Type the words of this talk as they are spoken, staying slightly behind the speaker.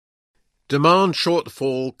Demand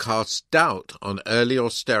shortfall casts doubt on early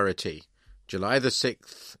austerity. July the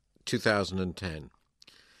 6th, 2010.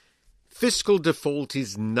 Fiscal default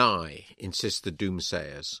is nigh, insist the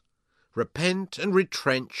doomsayers. Repent and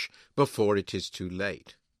retrench before it is too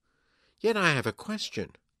late. Yet I have a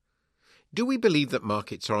question. Do we believe that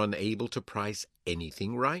markets are unable to price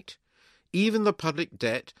anything right? Even the public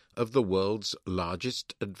debt of the world's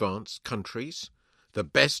largest advanced countries? The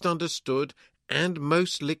best understood and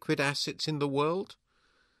most liquid assets in the world?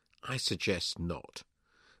 I suggest not.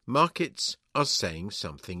 Markets are saying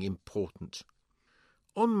something important.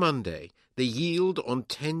 On Monday, the yield on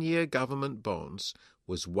 10-year government bonds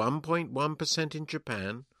was 1.1% in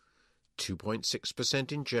Japan,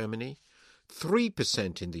 2.6% in Germany,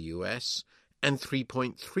 3% in the US, and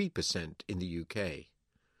 3.3% in the UK.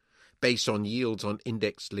 Based on yields on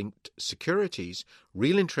index-linked securities,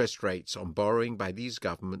 real interest rates on borrowing by these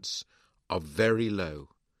governments are very low,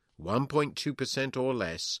 1.2% or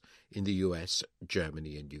less in the US,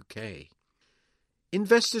 Germany, and UK.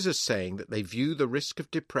 Investors are saying that they view the risk of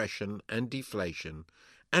depression and deflation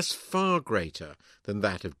as far greater than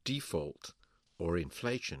that of default or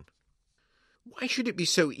inflation. Why should it be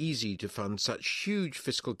so easy to fund such huge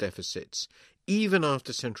fiscal deficits even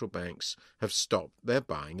after central banks have stopped their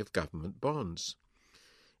buying of government bonds?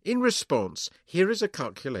 In response, here is a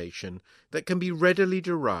calculation that can be readily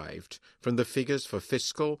derived from the figures for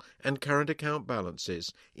fiscal and current account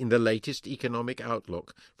balances in the latest economic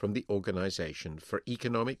outlook from the Organization for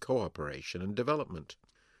Economic Cooperation and Development.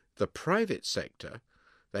 The private sector,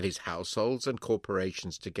 that is households and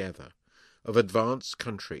corporations together, of advanced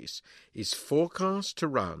countries is forecast to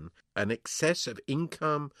run an excess of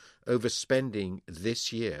income over spending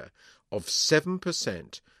this year of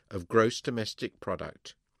 7% of gross domestic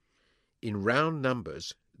product. In round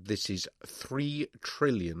numbers, this is $3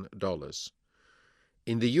 trillion.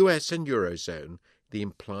 In the US and Eurozone, the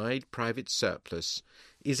implied private surplus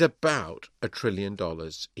is about $1 trillion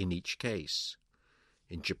in each case.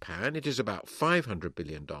 In Japan, it is about $500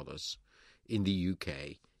 billion. In the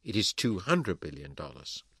UK, it is $200 billion.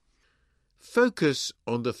 Focus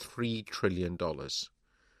on the $3 trillion.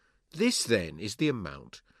 This, then, is the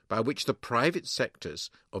amount by which the private sectors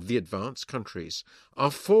of the advanced countries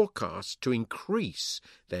are forecast to increase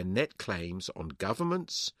their net claims on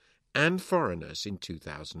governments and foreigners in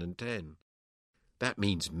 2010. That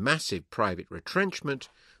means massive private retrenchment,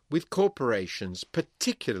 with corporations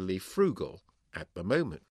particularly frugal at the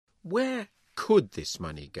moment. Where could this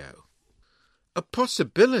money go? A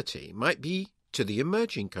possibility might be to the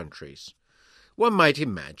emerging countries. One might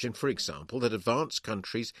imagine, for example, that advanced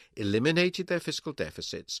countries eliminated their fiscal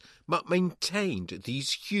deficits but maintained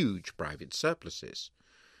these huge private surpluses.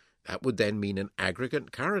 That would then mean an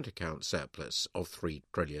aggregate current account surplus of $3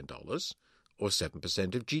 trillion, or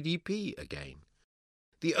 7% of GDP again.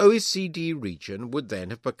 The OECD region would then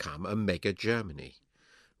have become a mega Germany.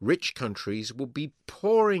 Rich countries would be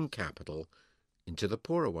pouring capital into the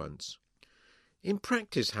poorer ones. In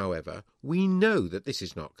practice, however, we know that this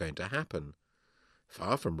is not going to happen.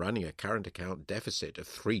 Far from running a current account deficit of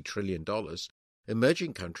 $3 trillion,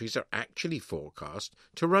 emerging countries are actually forecast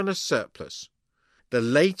to run a surplus. The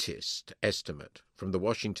latest estimate from the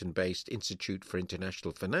Washington-based Institute for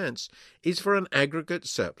International Finance is for an aggregate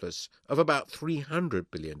surplus of about $300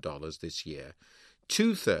 billion this year,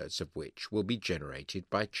 two-thirds of which will be generated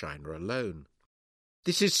by China alone.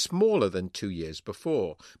 This is smaller than 2 years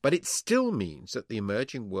before, but it still means that the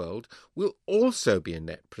emerging world will also be a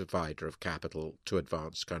net provider of capital to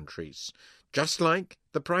advanced countries, just like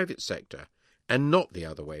the private sector, and not the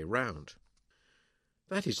other way round.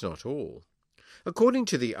 That is not all. According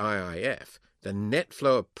to the IIF, the net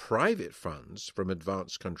flow of private funds from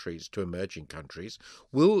advanced countries to emerging countries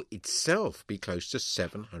will itself be close to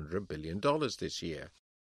 $700 billion this year.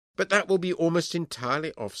 But that will be almost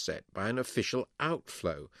entirely offset by an official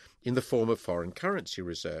outflow in the form of foreign currency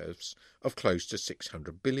reserves of close to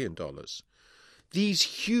 $600 billion. These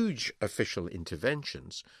huge official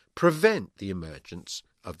interventions prevent the emergence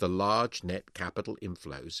of the large net capital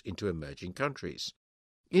inflows into emerging countries.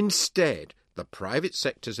 Instead, the private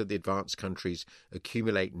sectors of the advanced countries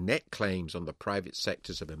accumulate net claims on the private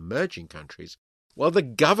sectors of emerging countries, while the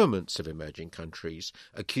governments of emerging countries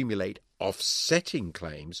accumulate offsetting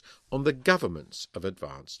claims on the governments of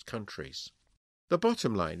advanced countries. The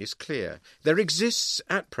bottom line is clear. There exists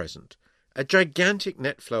at present a gigantic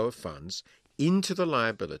net flow of funds into the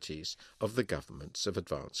liabilities of the governments of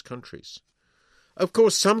advanced countries. Of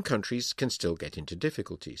course, some countries can still get into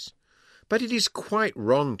difficulties. But it is quite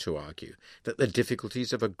wrong to argue that the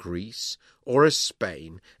difficulties of a Greece or a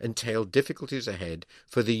Spain entail difficulties ahead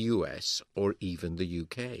for the US or even the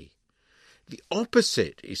UK. The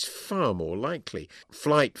opposite is far more likely.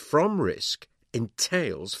 Flight from risk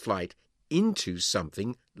entails flight into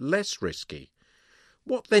something less risky.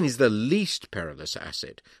 What then is the least perilous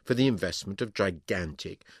asset for the investment of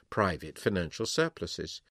gigantic private financial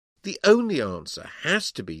surpluses? The only answer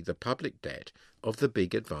has to be the public debt of the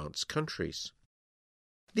big advanced countries.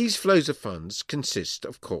 These flows of funds consist,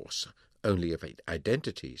 of course, only of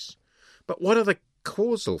identities. But what are the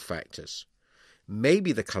causal factors?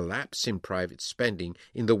 Maybe the collapse in private spending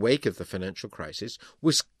in the wake of the financial crisis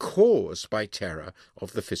was caused by terror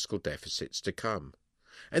of the fiscal deficits to come.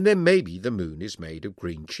 And then maybe the moon is made of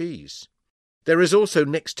green cheese. There is also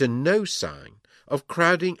next to no sign of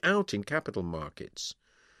crowding out in capital markets.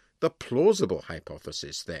 The plausible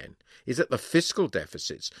hypothesis, then, is that the fiscal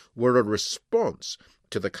deficits were a response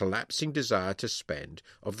to the collapsing desire to spend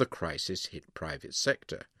of the crisis-hit private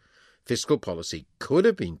sector. Fiscal policy could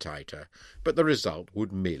have been tighter, but the result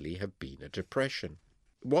would merely have been a depression.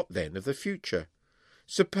 What then of the future?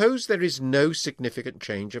 Suppose there is no significant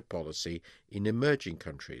change of policy in emerging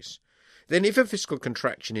countries. Then if a fiscal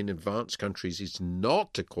contraction in advanced countries is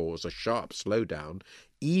not to cause a sharp slowdown,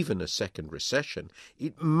 even a second recession,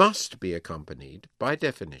 it must be accompanied, by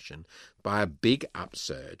definition, by a big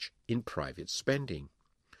upsurge in private spending.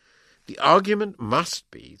 The argument must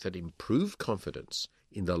be that improved confidence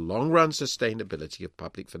in the long-run sustainability of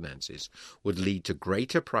public finances would lead to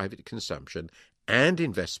greater private consumption and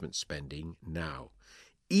investment spending now,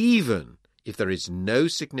 even if there is no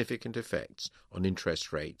significant effects on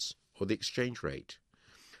interest rates or the exchange rate.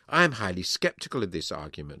 I am highly sceptical of this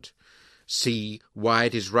argument. See why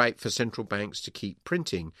it is right for central banks to keep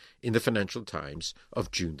printing in the Financial Times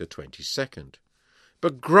of June the 22nd.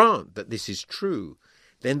 But grant that this is true,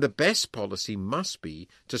 then the best policy must be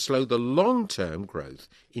to slow the long-term growth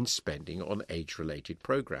in spending on age-related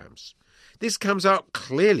programs. This comes out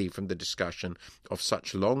clearly from the discussion of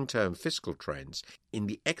such long-term fiscal trends in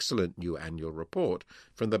the excellent new annual report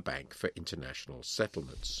from the Bank for International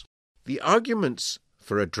Settlements. The arguments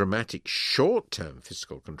for a dramatic short-term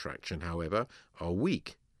fiscal contraction, however, are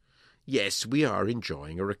weak. Yes, we are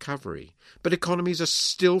enjoying a recovery, but economies are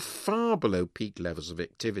still far below peak levels of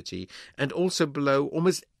activity and also below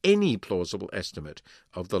almost any plausible estimate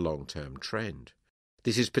of the long-term trend.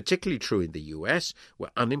 This is particularly true in the US, where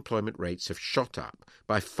unemployment rates have shot up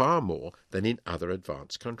by far more than in other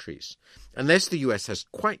advanced countries. Unless the US has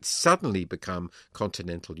quite suddenly become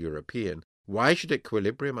continental European, why should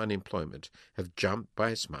equilibrium unemployment have jumped by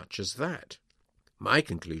as much as that? My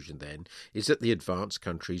conclusion, then, is that the advanced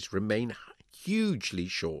countries remain hugely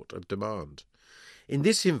short of demand. In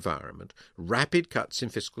this environment, rapid cuts in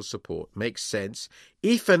fiscal support make sense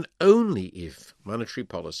if and only if monetary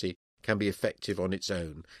policy can be effective on its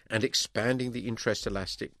own, and expanding the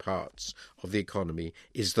interest-elastic parts of the economy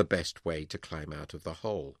is the best way to climb out of the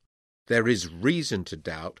hole. There is reason to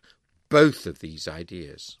doubt both of these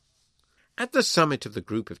ideas. At the summit of the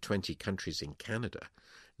Group of 20 countries in Canada,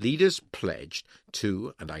 leaders pledged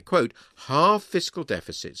to, and I quote, halve fiscal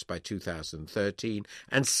deficits by 2013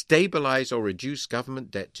 and stabilize or reduce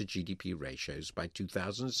government debt to GDP ratios by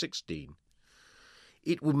 2016.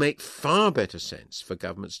 It will make far better sense for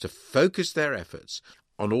governments to focus their efforts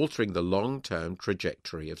on altering the long-term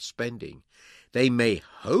trajectory of spending. They may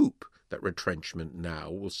hope that retrenchment now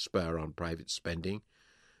will spur on private spending,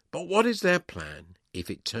 but what is their plan if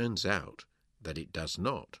it turns out that it does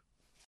not?